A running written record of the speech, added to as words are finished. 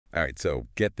All right, so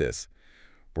get this.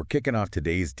 We're kicking off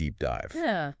today's deep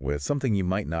dive with something you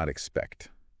might not expect.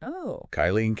 Oh.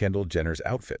 Kylie and Kendall Jenner's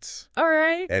outfits. All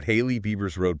right. At Hailey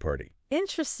Bieber's Rhode party.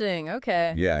 Interesting.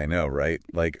 Okay. Yeah, I know, right?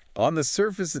 Like, on the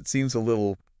surface, it seems a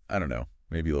little, I don't know,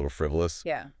 maybe a little frivolous.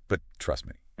 Yeah. But trust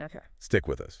me. Okay. Stick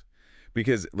with us.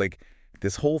 Because, like,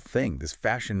 this whole thing, this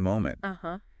fashion moment,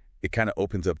 it kind of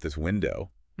opens up this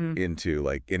window into,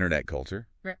 like, internet culture,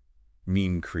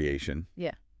 meme creation.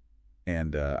 Yeah.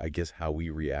 And I guess how we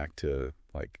react to,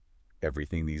 like,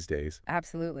 everything these days.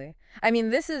 Absolutely. I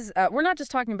mean, this is, we're not just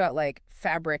talking about, like,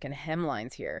 fabric and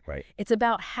hemlines here. Right. It's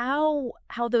about how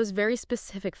those very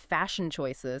specific fashion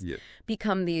choices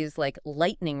become these, like,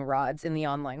 lightning rods in the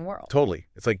online world. Totally.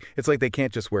 It's like they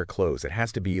can't just wear clothes. It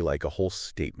has to be, like, a whole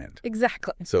statement.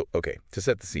 Exactly. So, okay, to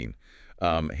set the scene,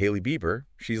 Hailey Bieber,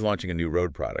 she's launching a new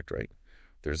Rhode product, right?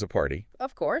 There's a party.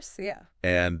 Of course, yeah.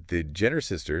 And the Jenner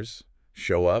sisters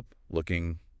show up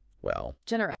looking, well,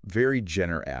 Jenner. very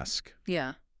Jenner-esque.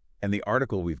 Yeah. And the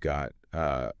article we've got,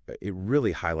 it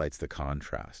really highlights the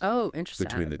contrast interesting.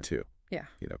 between the two. Yeah.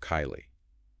 You know, Kylie,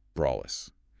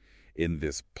 braless, in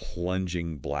this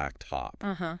plunging black top.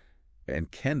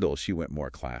 And Kendall, she went more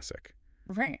classic.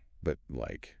 Right. But,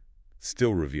 like,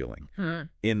 still revealing.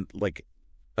 In, like,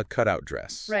 a cutout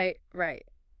dress. Right, right.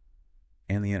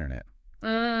 And the internet.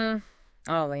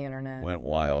 Oh, the internet. Went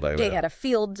wild. They had a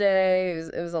field day.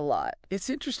 It was a lot. It's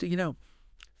interesting, you know,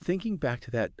 thinking back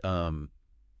to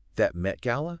that Met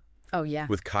Gala. Oh, yeah.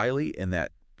 With Kylie in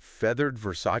that feathered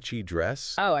Versace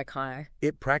dress. Oh, iconic.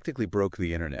 It practically broke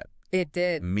the internet. It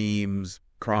did. Memes,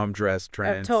 prom dress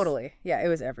trends. Totally. Yeah, it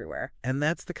was everywhere. And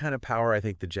that's the kind of power I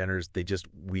think the Jenners, they just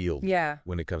wield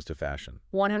when it comes to fashion.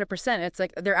 100%. It's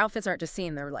like their outfits aren't just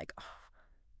seen. They're like,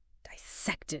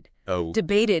 dissected,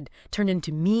 debated, turned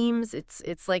into memes.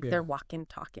 It's like they're walking,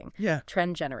 talking,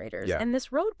 trend generators. Yeah. And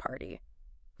this Rhode party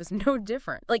was no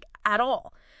different, like, at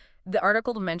all. The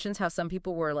article mentions how some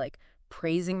people were, like,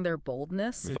 praising their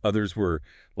boldness. Others were,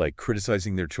 like,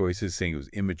 criticizing their choices, saying it was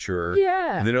immature.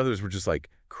 Yeah. And then others were just, like,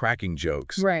 cracking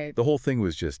jokes. Right. The whole thing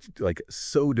was just, like,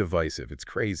 so divisive. It's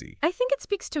crazy. I think it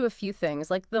speaks to a few things,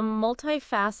 like the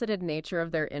multifaceted nature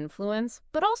of their influence,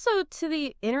 but also to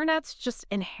the internet's just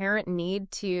inherent need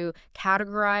to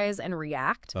categorize and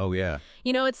react. Oh, yeah.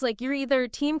 You know, it's like you're either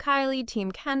Team Kylie,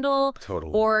 Team Kendall,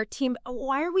 or Team,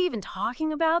 why are we even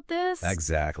talking about this?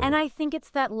 Exactly. And I think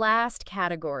it's that last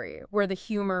category where the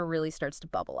humor really starts to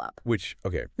bubble up. Which,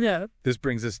 okay. Yeah. This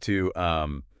brings us to,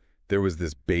 there was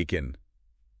this bacon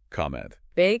comment.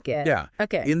 Bacon? Yeah.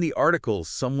 Okay. In the article,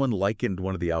 someone likened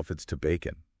one of the outfits to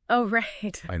bacon. Oh,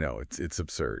 right. I know, it's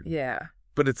absurd. Yeah.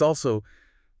 But it's also,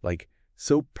 like,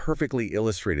 so perfectly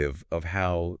illustrative of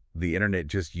how the internet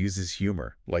just uses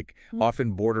humor, like,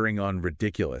 often bordering on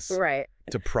ridiculous. Right.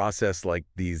 To process, like,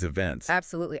 these events.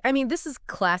 Absolutely. I mean, this is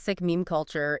classic meme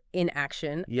culture in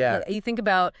action. Yeah. You think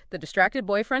about the distracted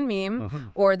boyfriend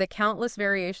meme or the countless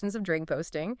variations of drink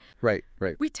posting. Right,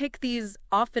 right. We take these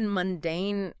often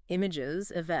mundane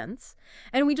images, events,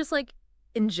 and we just, like,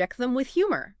 inject them with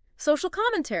humor, social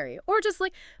commentary, or just,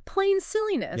 like, plain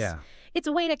silliness. Yeah. It's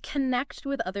a way to connect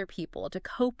with other people, to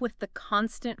cope with the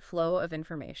constant flow of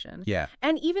information. Yeah.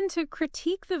 And even to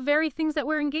critique the very things that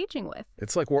we're engaging with.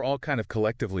 It's like we're all kind of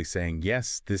collectively saying,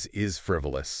 yes, this is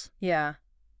frivolous. Yeah.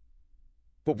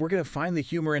 But we're going to find the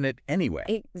humor in it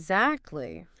anyway.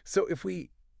 Exactly. So if we,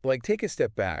 like, take a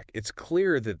step back, it's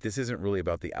clear that this isn't really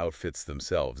about the outfits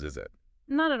themselves, is it?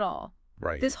 Not at all.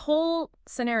 Right. This whole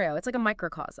scenario, it's like a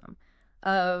microcosm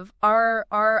of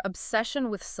our obsession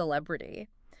with celebrity.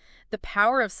 The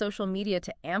power of social media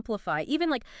to amplify even,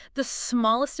 like, the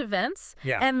smallest events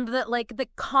and the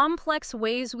complex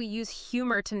ways we use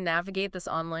humor to navigate this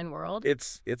online world.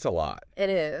 It's a lot. It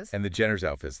is. And the Jenner's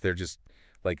outfits, they're just,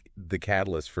 like, the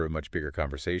catalyst for a much bigger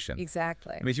conversation.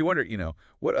 Exactly. I mean, you wonder, you know,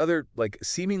 what other, like,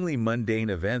 seemingly mundane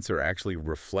events are actually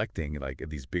reflecting, like,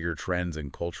 these bigger trends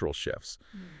and cultural shifts?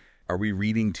 Are we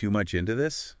reading too much into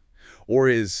this? Or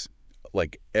is,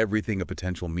 like, everything a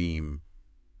potential meme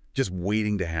just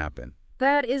waiting to happen?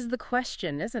 That is the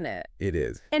question, isn't it? It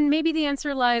is. And maybe the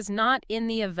answer lies not in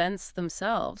the events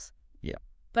themselves. Yeah.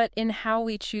 But in how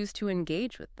we choose to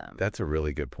engage with them. That's a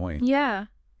really good point. Yeah.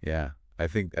 Yeah. I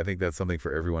think that's something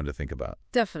for everyone to think about.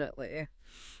 Definitely.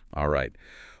 All right.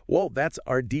 Well, that's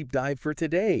our deep dive for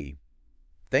today.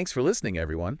 Thanks for listening,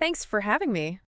 everyone. Thanks for having me.